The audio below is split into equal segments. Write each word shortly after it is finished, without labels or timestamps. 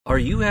Are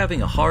you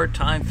having a hard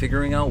time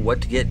figuring out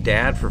what to get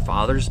Dad for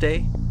Father's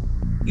Day?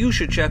 You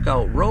should check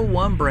out Row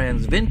 1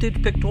 Brand's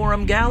Vintage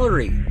Pictorum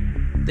Gallery.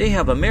 They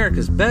have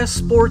America's best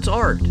sports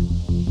art.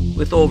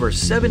 With over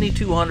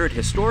 7,200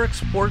 historic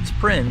sports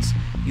prints,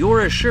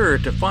 you're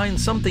assured to find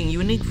something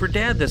unique for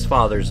Dad this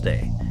Father's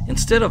Day.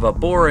 Instead of a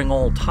boring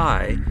old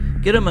tie,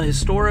 get him a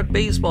historic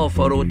baseball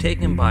photo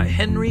taken by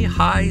Henry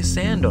High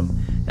Sandom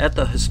at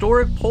the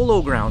historic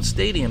Polo Grounds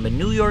Stadium in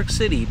New York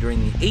City during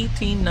the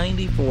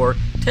 1894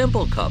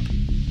 Temple Cup.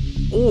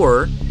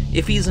 Or,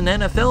 if he's an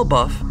NFL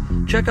buff,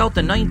 check out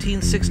the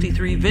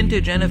 1963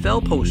 vintage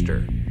NFL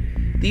poster.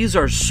 These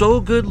are so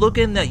good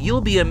looking that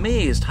you'll be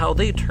amazed how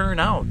they turn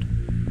out.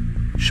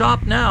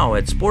 Shop now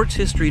at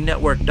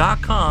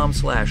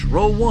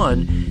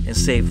sportshistorynetwork.com/row1 and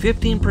save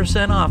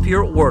 15% off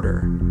your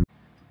order.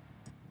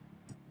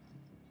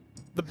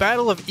 The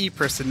Battle of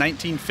Ypres in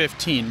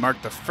 1915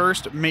 marked the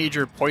first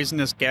major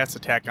poisonous gas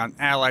attack on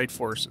Allied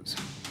forces.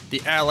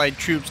 The Allied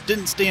troops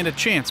didn't stand a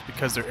chance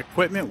because their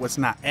equipment was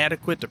not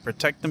adequate to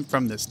protect them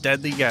from this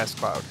deadly gas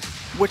cloud,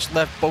 which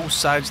left both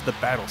sides of the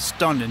battle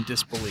stunned in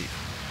disbelief.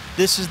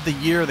 This is the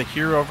year the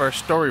hero of our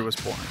story was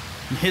born,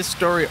 and his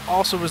story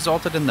also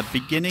resulted in the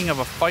beginning of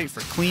a fight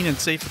for clean and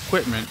safe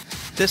equipment.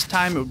 This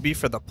time it would be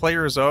for the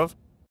players of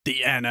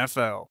the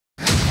NFL.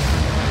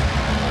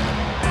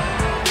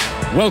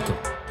 Welcome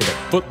to the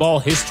Football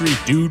History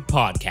Dude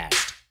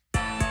podcast,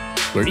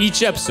 where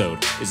each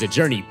episode is a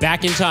journey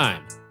back in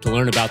time to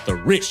learn about the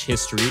rich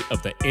history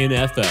of the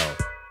NFL.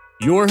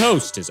 Your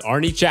host is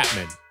Arnie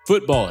Chapman.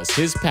 Football is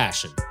his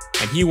passion,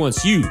 and he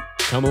wants you to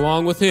come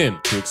along with him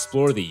to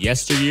explore the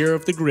yesteryear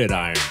of the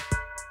gridiron.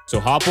 So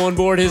hop on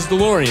board his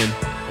DeLorean,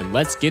 and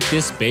let's get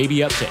this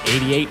baby up to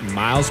 88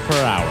 miles per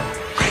hour.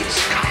 Great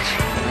Scott!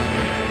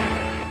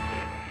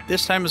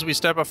 This time as we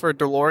step up for a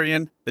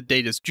DeLorean, the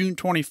date is June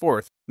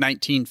 24th,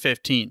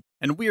 1915,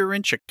 and we are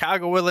in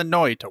Chicago,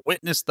 Illinois to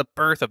witness the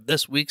birth of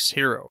this week's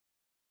hero.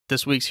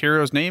 This week's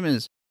hero's name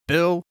is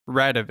Bill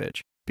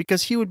Radovich,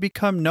 because he would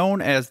become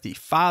known as the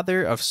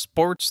father of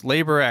sports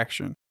labor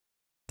action.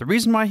 The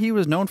reason why he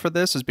was known for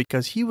this is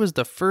because he was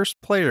the first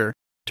player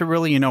to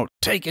really,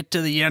 take it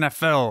to the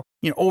NFL,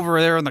 over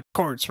there in the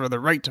courts for the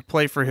right to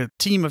play for his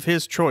team of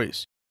his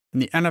choice.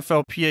 And the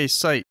NFLPA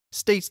site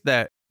states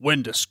that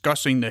when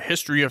discussing the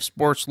history of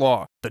sports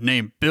law, the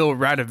name Bill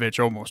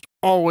Radovich almost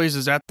always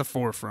is at the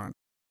forefront.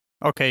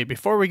 Okay,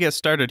 before we get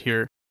started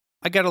here,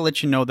 I gotta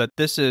let you know that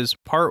this is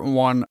part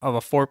 1 of a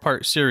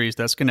 4-part series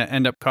that's gonna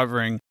end up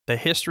covering the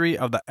history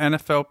of the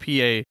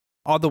NFLPA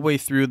all the way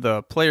through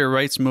the player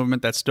rights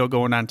movement that's still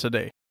going on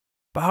today.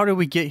 But how did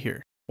we get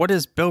here? What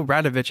does Bill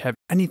Radovich have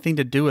anything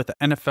to do with the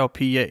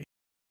NFLPA?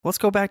 Let's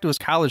go back to his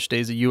college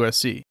days at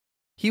USC.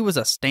 He was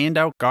a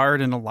standout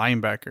guard and a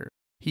linebacker.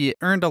 He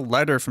earned a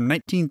letter from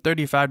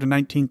 1935 to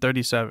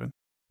 1937,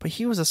 but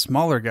he was a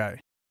smaller guy.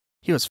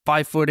 He was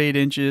 5 foot 8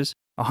 inches,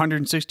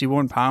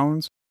 161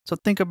 pounds. So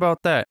think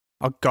about that,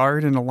 a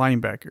guard and a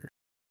linebacker.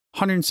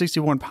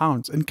 161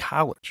 pounds in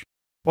college.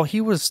 Well,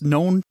 he was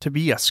known to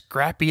be a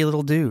scrappy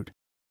little dude.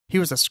 He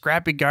was a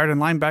scrappy guard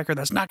and linebacker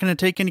that's not going to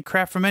take any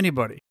crap from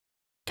anybody.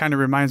 Kind of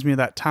reminds me of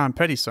that Tom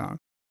Petty song.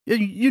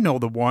 You know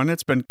the one,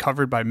 it's been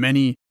covered by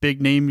many big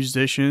name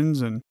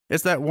musicians, and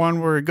it's that one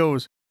where it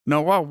goes,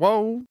 "No, I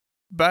won't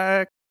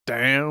back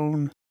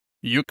down.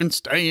 You can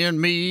stand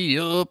me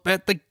up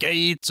at the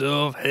gates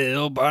of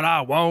hell, but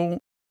I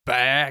won't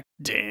back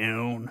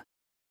down."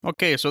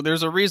 Okay, so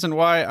there's a reason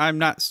why I'm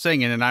not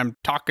singing and I'm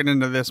talking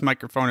into this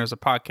microphone as a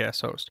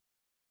podcast host.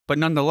 But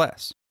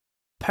nonetheless,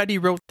 Petty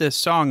wrote this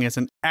song as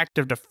an act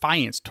of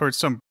defiance towards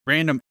some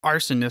random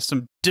arsonist,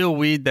 some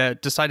dillweed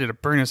that decided to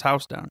burn his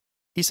house down.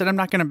 He said, "I'm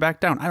not going to back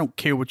down. I don't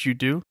care what you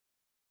do."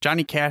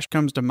 Johnny Cash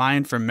comes to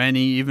mind for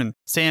many, even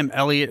Sam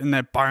Elliott in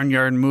that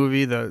Barnyard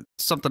movie,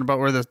 something about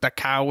where the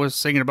cow was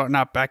singing about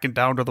not backing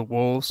down to the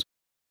wolves.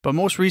 But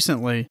most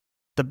recently,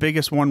 the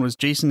biggest one was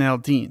Jason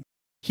Aldean.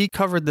 He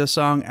covered this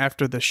song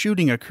after the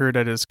shooting occurred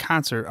at his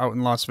concert out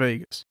in Las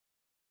Vegas.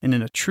 And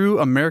in a true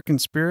American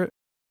spirit,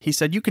 he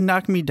said, "You can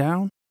knock me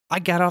down. I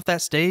got off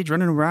that stage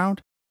running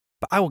around,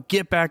 but I will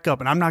get back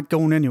up and I'm not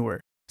going anywhere.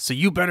 So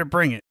you better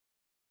bring it."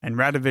 And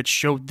Radovich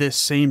showed this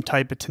same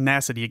type of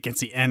tenacity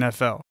against the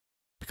NFL.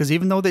 Because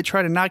even though they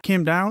tried to knock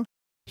him down,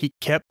 he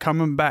kept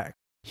coming back.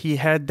 He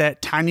had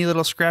that tiny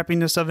little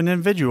scrappiness of an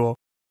individual,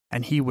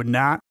 and he would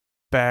not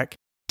back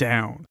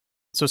down.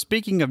 So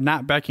speaking of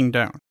not backing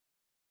down,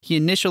 he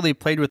initially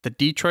played with the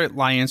Detroit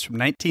Lions from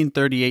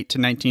 1938 to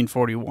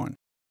 1941.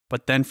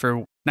 But then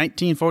for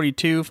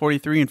 1942,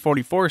 43, and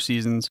 44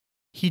 seasons,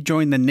 he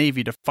joined the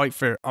Navy to fight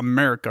for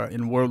America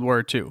in World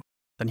War II.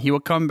 Then he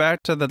would come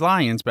back to the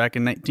Lions back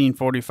in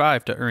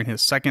 1945 to earn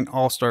his second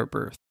All-Star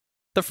berth.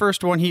 The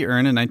first one he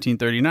earned in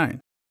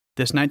 1939.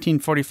 This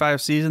 1945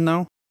 season,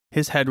 though,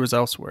 his head was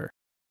elsewhere.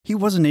 He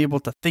wasn't able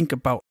to think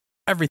about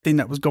everything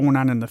that was going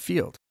on in the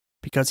field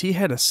because he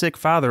had a sick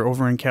father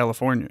over in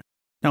California.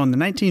 Now, in the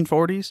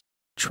 1940s,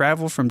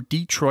 travel from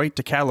Detroit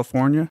to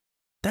California,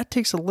 that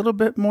takes a little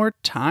bit more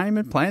time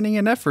and planning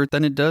and effort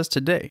than it does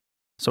today.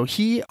 So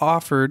he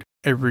offered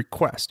a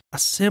request, a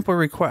simple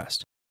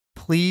request.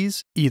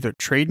 please either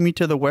trade me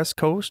to the West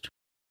Coast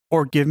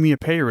or give me a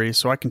pay raise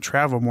so I can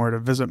travel more to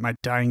visit my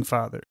dying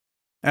father.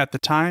 At the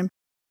time,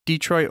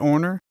 Detroit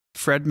owner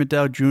Fred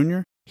Medell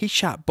Jr., he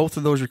shot both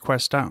of those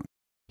requests down.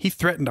 He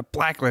threatened to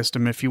blacklist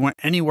him if he went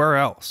anywhere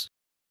else.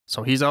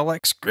 So he's all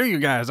like, screw you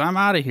guys, I'm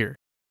out of here.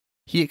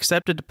 He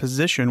accepted a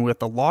position with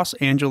the Los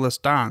Angeles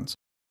Dons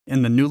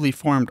in the newly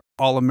formed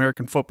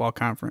All-American Football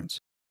Conference.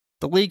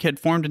 The league had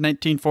formed in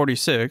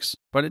 1946,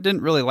 but it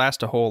didn't really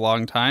last a whole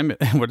long time.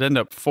 It would end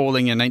up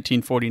folding in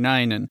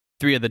 1949, and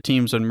 3 of the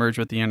teams would merge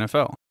with the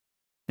NFL.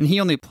 And he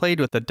only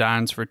played with the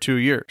Dons for 2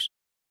 years.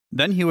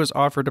 Then he was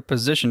offered a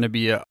position to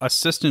be an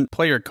assistant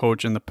player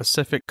coach in the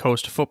Pacific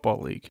Coast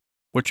Football League,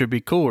 which would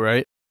be cool,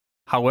 right?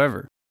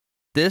 However,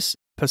 this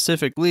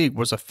Pacific League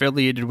was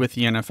affiliated with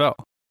the NFL,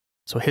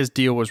 so his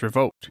deal was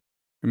revoked.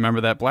 Remember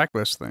that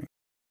blacklist thing?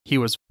 He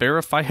was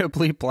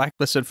verifiably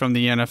blacklisted from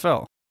the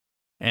NFL.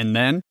 And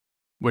then,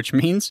 which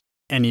means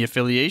any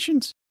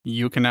affiliations,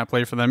 you cannot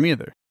play for them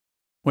either.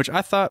 Which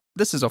I thought,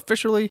 this is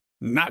officially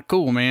not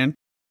cool, man.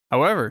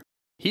 However,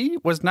 he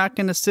was not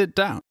going to sit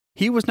down.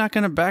 He was not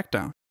going to back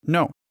down.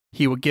 No,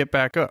 he would get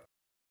back up.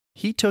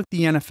 He took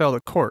the NFL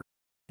to court,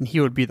 and he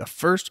would be the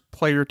first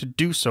player to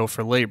do so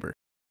for labor.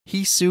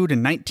 He sued in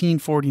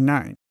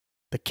 1949.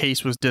 The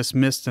case was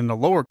dismissed in the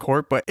lower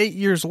court, but 8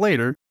 years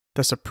later,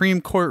 the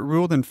Supreme Court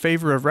ruled in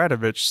favor of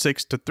Radovich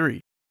 6-3.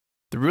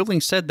 The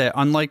ruling said that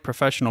unlike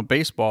professional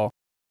baseball,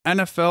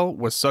 NFL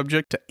was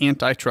subject to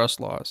antitrust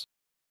laws.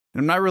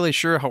 And I'm not really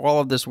sure how all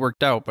of this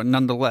worked out, but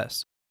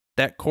nonetheless,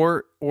 that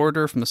court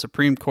order from the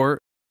Supreme Court,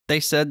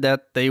 they said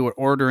that they were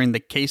ordering the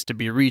case to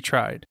be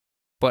retried.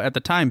 But at the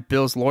time,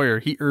 Bill's lawyer,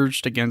 he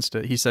urged against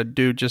it. He said,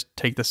 dude, just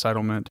take the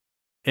settlement.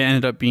 It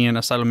ended up being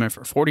a settlement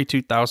for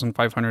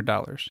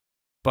 $42,500.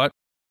 But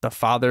the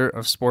father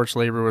of sports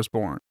labor was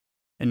born.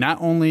 And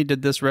not only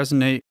did this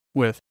resonate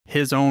with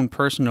his own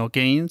personal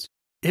gains,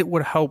 it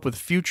would help with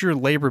future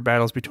labor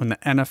battles between the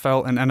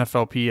NFL and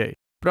NFLPA,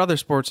 but other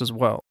sports as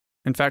well.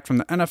 In fact, from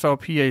the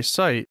NFLPA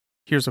site,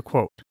 here's a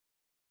quote.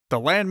 The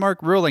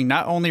landmark ruling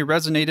not only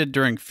resonated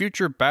during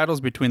future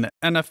battles between the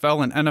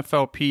NFL and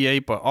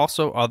NFLPA, but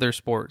also other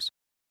sports.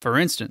 For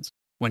instance,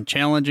 when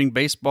challenging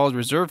baseball's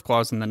reserve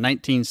clause in the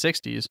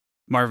 1960s,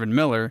 Marvin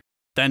Miller,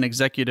 then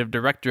executive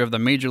director of the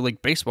Major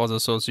League Baseball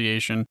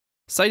Association,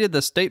 cited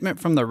the statement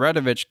from the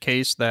Radovich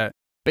case that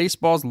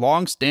baseball's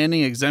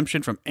long-standing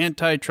exemption from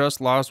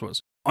antitrust laws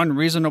was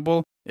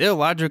unreasonable,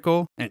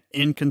 illogical, and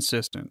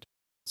inconsistent.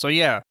 So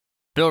yeah,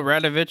 Bill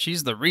Radovich,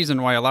 he's the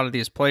reason why a lot of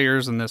these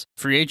players in this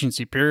free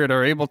agency period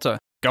are able to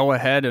go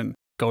ahead and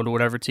go to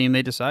whatever team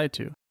they decide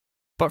to.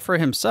 But for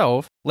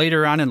himself,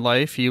 later on in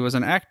life, he was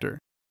an actor.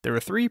 There were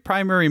 3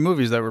 primary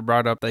movies that were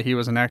brought up that he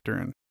was an actor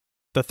in.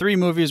 The 3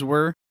 movies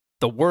were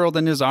The World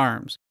in His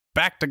Arms,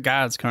 Back to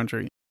God's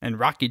Country, and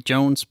Rocky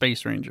Jones'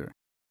 Space Ranger.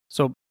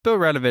 So Bill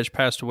Radovich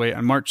passed away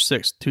on March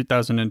 6,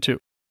 2002,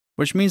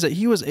 which means that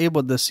he was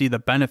able to see the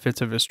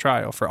benefits of his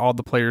trial for all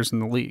the players in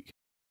the league.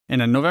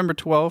 And on November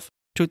 12,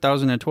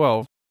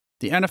 2012,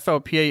 the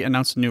NFLPA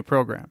announced a new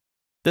program.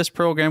 This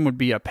program would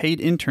be a paid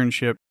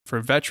internship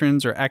for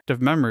veterans or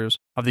active members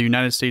of the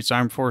United States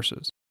Armed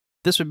Forces.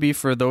 This would be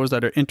for those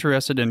that are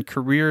interested in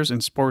careers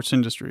in sports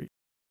industry,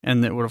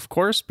 and it would of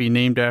course be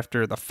named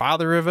after the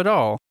father of it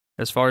all,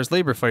 as far as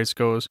labor fights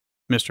goes,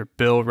 Mr.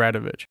 Bill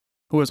Radovich,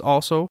 who was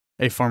also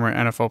a former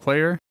NFL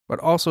player, but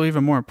also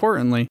even more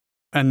importantly,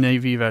 a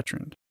Navy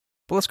veteran.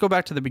 But let's go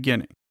back to the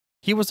beginning.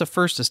 He was the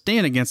first to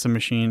stand against the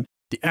machine,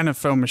 the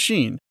NFL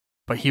machine,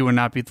 but he would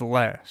not be the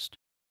last.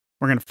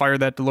 We're going to fire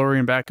that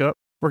DeLorean back up.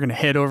 We're going to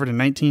head over to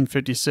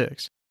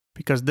 1956,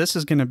 because this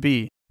is going to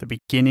be the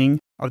beginning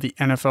of the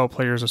NFL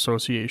Players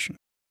Association.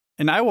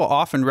 And I will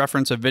often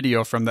reference a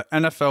video from the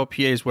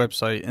NFLPA's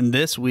website in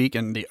this week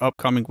and the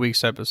upcoming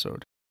week's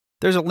episode.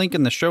 There's a link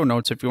in the show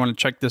notes if you want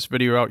to check this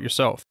video out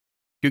yourself.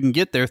 You can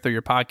get there through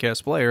your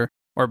podcast player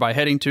or by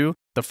heading to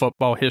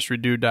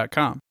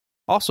thefootballhistorydude.com.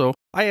 Also,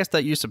 I ask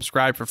that you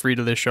subscribe for free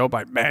to this show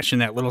by mashing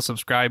that little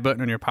subscribe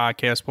button on your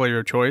podcast player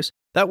of choice.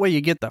 That way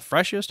you get the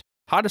freshest,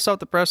 hottest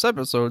out the press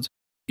episodes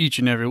each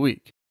and every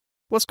week.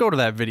 Let's go to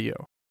that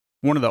video.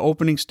 One of the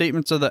opening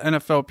statements of the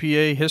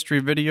NFLPA history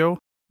video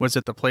was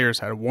that the players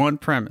had one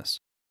premise: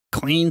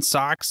 clean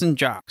socks and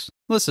jocks.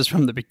 This is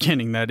from the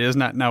beginning, that is,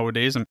 not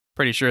nowadays. I'm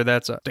pretty sure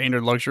that's a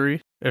standard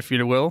luxury, if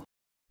you will.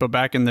 But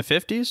back in the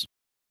 50s,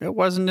 it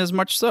wasn't as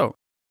much so.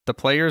 The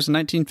players in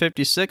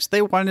 1956,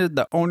 they wanted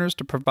the owners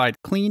to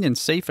provide clean and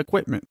safe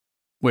equipment,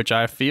 which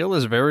I feel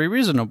is very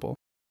reasonable.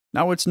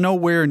 Now, it's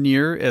nowhere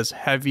near as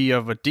heavy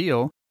of a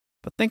deal,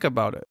 but think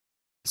about it.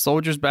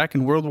 Soldiers back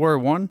in World War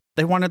I,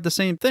 they wanted the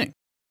same thing.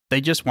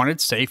 They just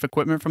wanted safe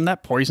equipment from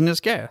that poisonous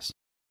gas.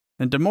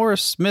 And DeMaurice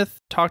Smith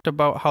talked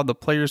about how the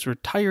players were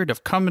tired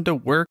of coming to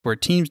work where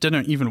teams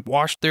didn't even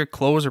wash their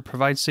clothes or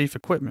provide safe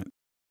equipment.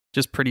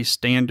 Just pretty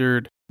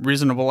standard,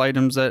 reasonable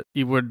items that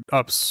you would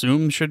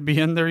assume should be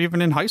in there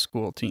even in high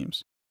school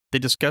teams. They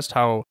discussed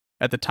how,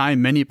 at the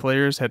time, many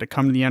players had to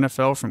come to the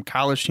NFL from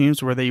college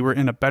teams where they were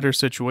in a better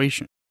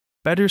situation.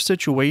 Better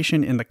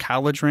situation in the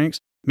college ranks,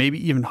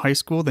 maybe even high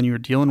school, than you were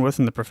dealing with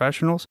in the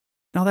professionals.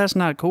 Now that's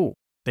not cool.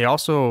 They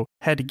also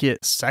had to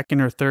get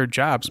second or third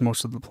jobs,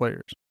 most of the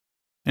players.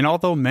 And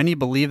although many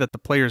believe that the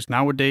players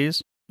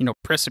nowadays,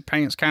 prissy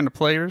pants kind of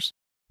players,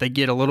 they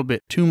get a little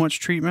bit too much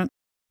treatment,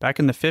 back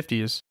in the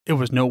 50s, it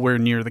was nowhere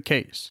near the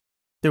case.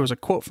 There was a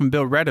quote from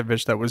Bill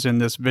Radovich that was in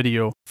this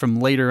video from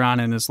later on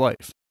in his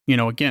life.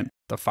 Again,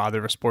 the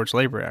father of sports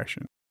labor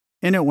action.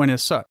 And it went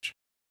as such.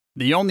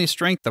 The only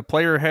strength a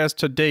player has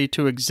today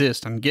to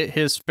exist and get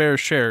his fair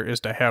share is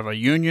to have a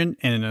union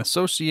and an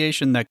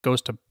association that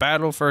goes to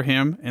battle for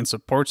him and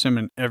supports him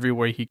in every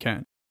way he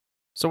can.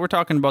 So we're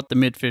talking about the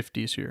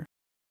mid-50s here.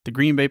 The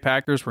Green Bay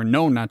Packers were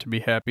known not to be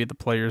happy, the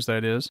players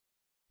that is,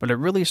 but it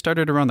really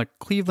started around the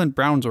Cleveland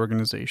Browns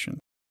organization.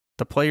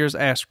 The players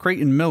asked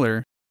Creighton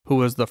Miller, who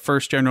was the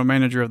first general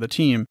manager of the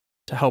team,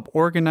 to help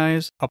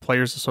organize a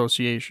players'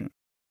 association.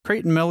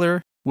 Creighton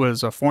Miller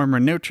was a former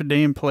Notre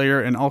Dame player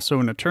and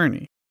also an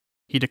attorney.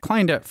 He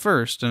declined at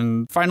first,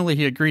 and finally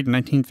he agreed in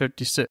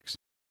 1956.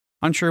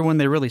 Unsure when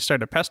they really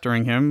started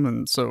pestering him,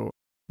 and so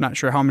not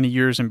sure how many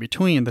years in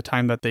between the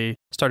time that they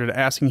started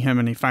asking him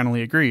and he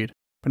finally agreed.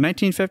 But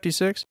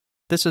 1956,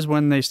 this is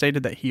when they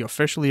stated that he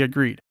officially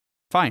agreed.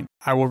 Fine,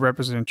 I will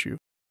represent you.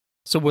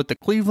 So with the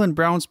Cleveland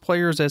Browns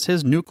players as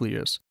his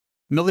nucleus,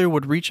 Miller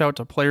would reach out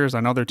to players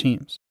on other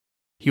teams.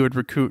 He would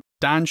recruit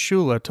Don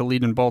Shula to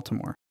lead in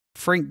Baltimore,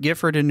 Frank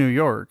Gifford in New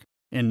York,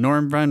 and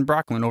Norm Van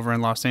Brocklin over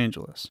in Los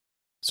Angeles.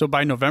 So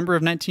by November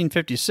of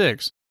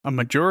 1956, a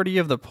majority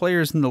of the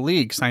players in the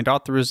league signed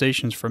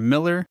authorizations for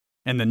Miller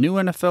and the new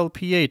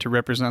NFLPA to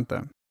represent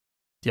them.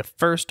 The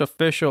first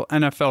official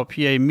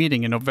NFLPA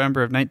meeting in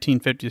November of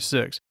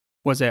 1956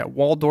 was at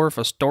Waldorf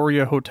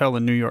Astoria Hotel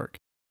in New York.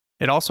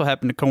 It also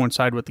happened to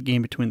coincide with the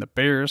game between the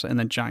Bears and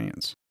the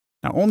Giants.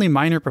 Now, only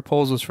minor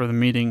proposals for the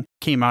meeting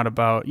came out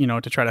about,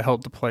 to try to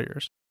help the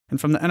players. And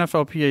from the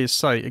NFLPA's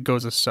site, it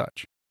goes as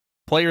such.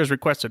 Players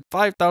requested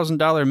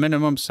 $5,000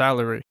 minimum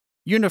salary,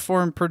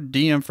 uniform per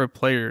diem for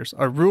players,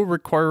 a rule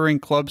requiring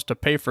clubs to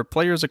pay for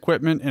players'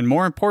 equipment, and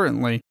more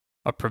importantly,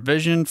 a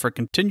provision for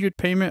continued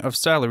payment of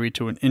salary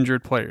to an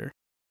injured player.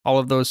 All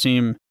of those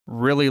seem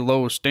really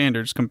low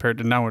standards compared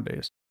to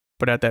nowadays.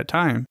 But at that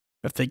time,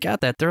 if they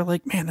got that, they're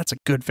like, man, that's a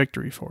good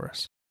victory for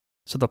us.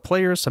 So the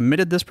players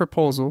submitted this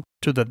proposal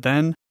to the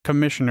then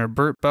Commissioner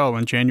Bert Bell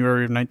in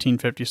January of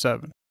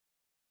 1957.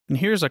 And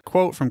here's a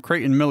quote from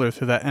Creighton Miller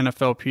through that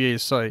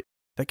NFLPA's site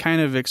that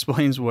kind of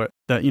explains what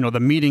the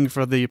meeting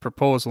for the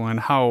proposal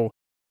and how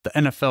the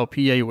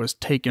NFLPA was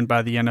taken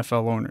by the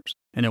NFL owners,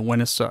 and it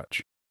went as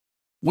such.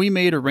 We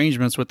made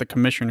arrangements with the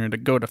commissioner to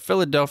go to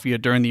Philadelphia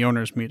during the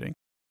owners' meeting.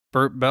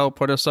 Bert Bell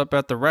put us up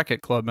at the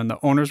Racquet Club, and the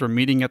owners were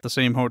meeting at the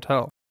same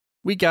hotel.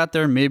 We got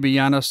there maybe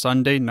on a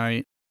Sunday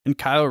night, and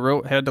Kyle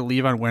Rote had to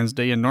leave on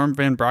Wednesday, and Norm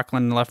Van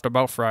Brocklin left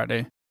about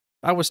Friday.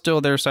 I was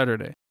still there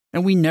Saturday.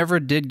 And we never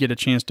did get a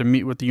chance to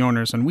meet with the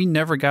owners, and we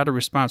never got a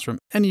response from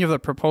any of the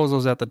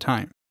proposals at the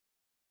time.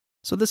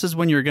 So this is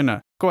when you're going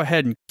to go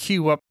ahead and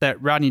cue up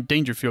that Rodney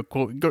Dangerfield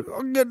quote. Go,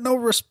 I get no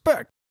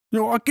respect.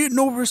 I get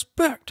no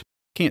respect.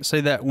 Can't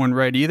say that one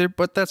right either,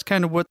 but that's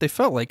kind of what they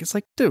felt like. It's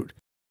like, dude,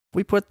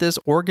 we put this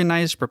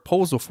organized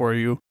proposal for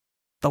you.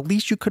 The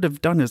least you could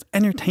have done is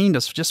entertained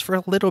us just for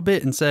a little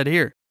bit and said,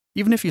 here,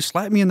 even if you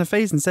slapped me in the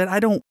face and said,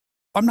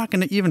 I'm not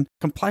going to even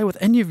comply with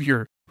any of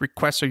your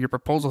requests or your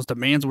proposals,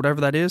 demands, whatever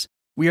that is.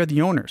 We are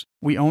the owners.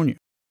 We own you.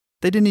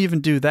 They didn't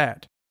even do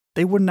that.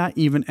 They would not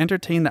even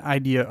entertain the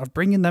idea of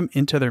bringing them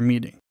into their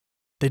meeting.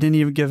 They didn't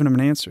even give them an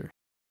answer.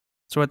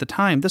 So at the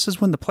time, this is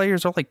when the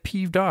players are like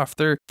peeved off.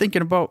 They're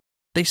thinking about,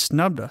 they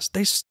snubbed us.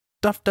 They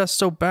stuffed us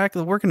so back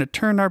that we're going to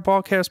turn our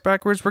ball cast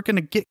backwards. We're going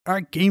to get our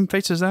game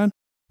faces on,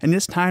 and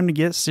it's time to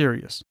get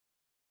serious.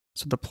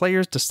 So the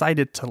players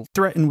decided to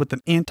threaten with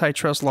an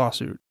antitrust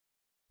lawsuit.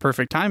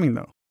 Perfect timing,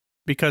 though,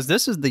 because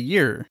this is the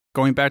year,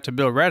 going back to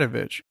Bill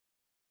Radovich,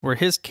 where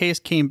his case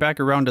came back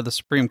around to the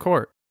Supreme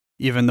Court,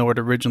 even though it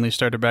originally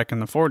started back in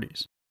the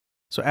 40s.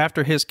 So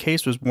after his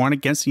case was won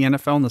against the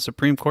NFL in the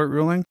Supreme Court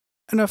ruling,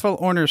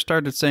 NFL owners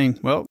started saying,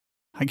 well,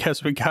 I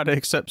guess we got to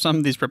accept some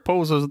of these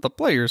proposals of the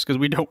players because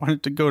we don't want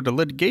it to go to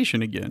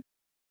litigation again.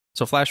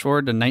 So flash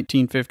forward to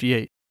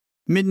 1958.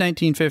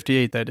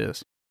 Mid-1958, that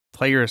is.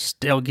 Players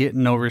still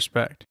getting no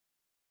respect.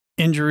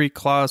 Injury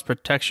clause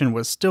protection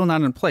was still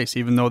not in place,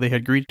 even though they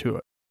had agreed to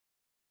it.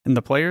 And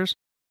the players,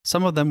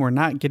 some of them were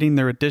not getting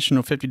their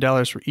additional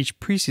 $50 for each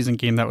preseason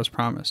game that was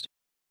promised.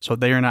 So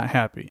they are not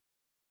happy.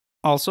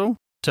 Also,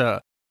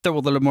 to throw a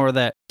little more of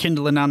that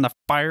kindling on the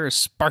fire,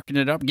 sparking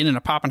it up, getting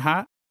it popping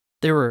hot,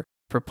 there were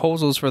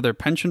proposals for their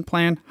pension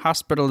plan,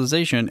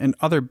 hospitalization, and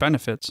other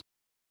benefits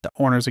the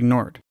owners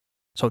ignored.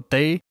 So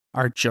they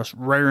are just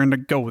raring to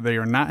go. They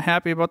are not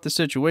happy about the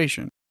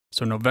situation.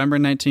 So November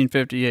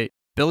 1958,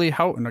 Billy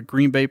Houghton of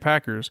Green Bay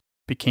Packers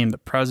became the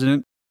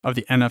president of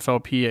the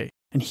NFLPA,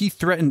 and he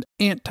threatened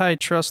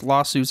antitrust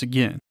lawsuits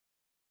again.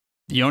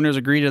 The owners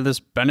agreed to this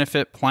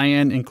benefit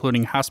plan,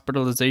 including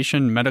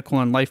hospitalization, medical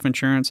and life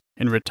insurance,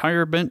 and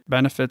retirement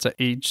benefits at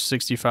age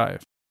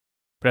 65.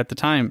 But at the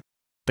time,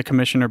 the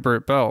Commissioner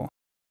Bert Bell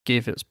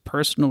gave his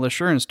personal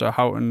assurance to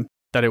Houghton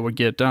that it would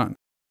get done.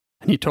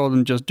 And he told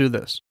him just do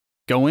this.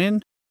 Go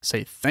in,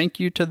 say thank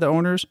you to the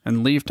owners,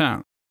 and leave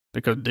town.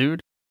 Because,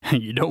 dude,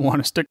 you don't want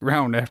to stick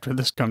around after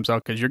this comes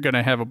out because you're going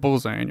to have a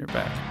bullseye on your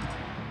back.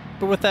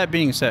 But with that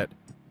being said,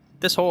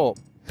 this whole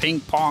ping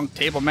pong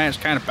table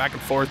match kind of back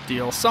and forth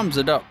deal sums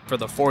it up for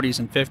the 40s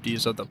and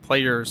 50s of the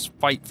players'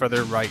 fight for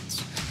their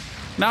rights.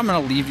 Now I'm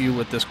going to leave you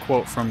with this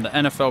quote from the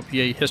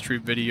NFLPA history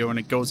video, and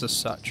it goes as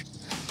such.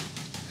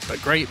 The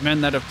great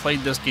men that have played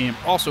this game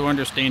also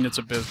understand it's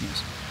a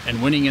business,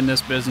 and winning in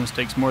this business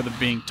takes more than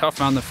being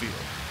tough on the field.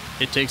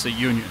 It takes a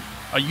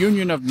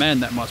union of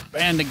men that must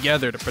band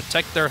together to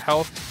protect their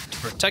health, to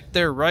protect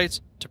their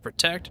rights, to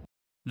protect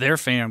their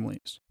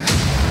families.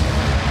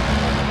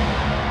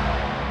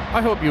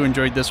 I hope you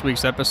enjoyed this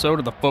week's episode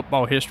of the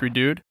Football History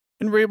Dude,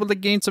 and were able to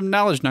gain some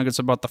knowledge nuggets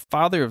about the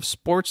father of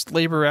sports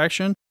labor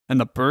action and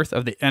the birth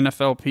of the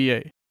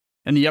NFLPA.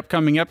 In the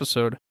upcoming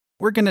episode,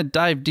 we're going to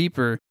dive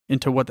deeper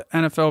into what the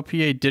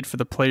NFLPA did for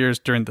the players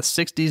during the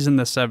 60s and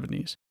the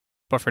 70s.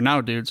 But for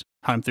now, dudes,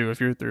 I'm through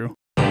if you're through.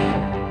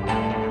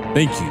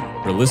 Thank you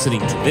for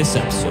listening to this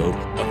episode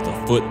of the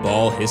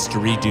Football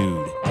History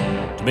Dude.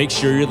 To make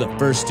sure you're the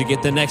first to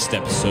get the next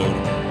episode,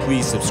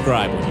 please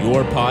subscribe on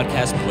your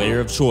podcast player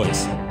of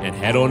choice and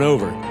head on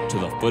over to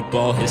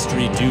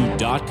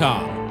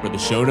thefootballhistorydude.com for the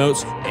show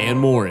notes and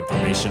more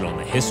information on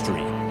the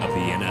history of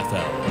the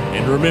NFL.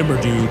 And remember,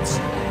 dudes,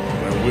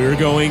 where we're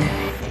going,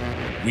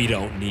 we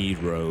don't need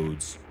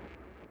roads.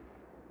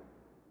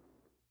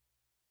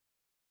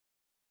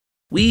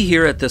 We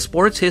here at the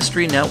Sports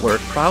History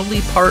Network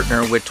proudly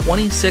partner with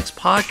 26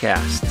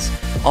 podcasts,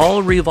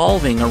 all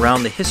revolving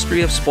around the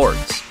history of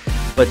sports.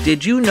 But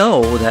did you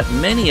know that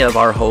many of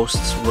our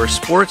hosts were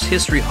sports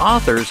history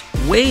authors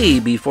way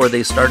before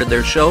they started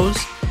their shows?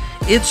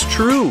 It's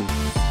true.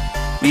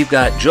 We've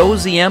got Joe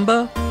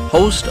Ziemba,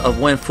 host of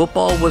When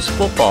Football Was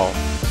Football,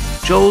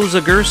 Joe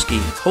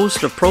Zagurski,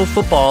 host of Pro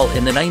Football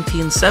in the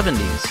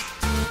 1970s,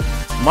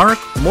 Mark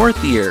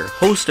Morthier,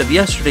 host of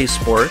Yesterday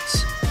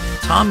Sports,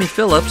 Tommy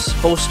Phillips,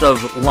 host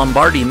of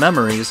Lombardi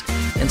Memories,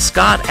 and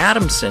Scott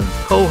Adamson,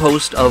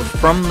 co-host of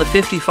From the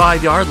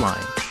 55-Yard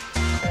Line.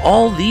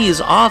 All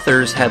these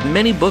authors have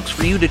many books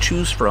for you to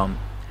choose from.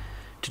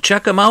 To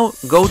check them out,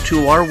 go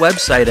to our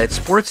website at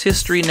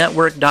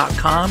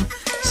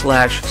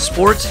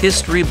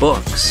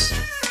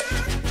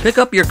sportshistorynetwork.com/sportshistorybooks. Pick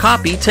up your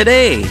copy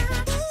today.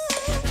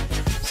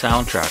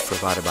 Soundtrack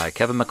provided by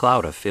Kevin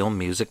MacLeod of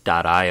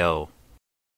filmmusic.io.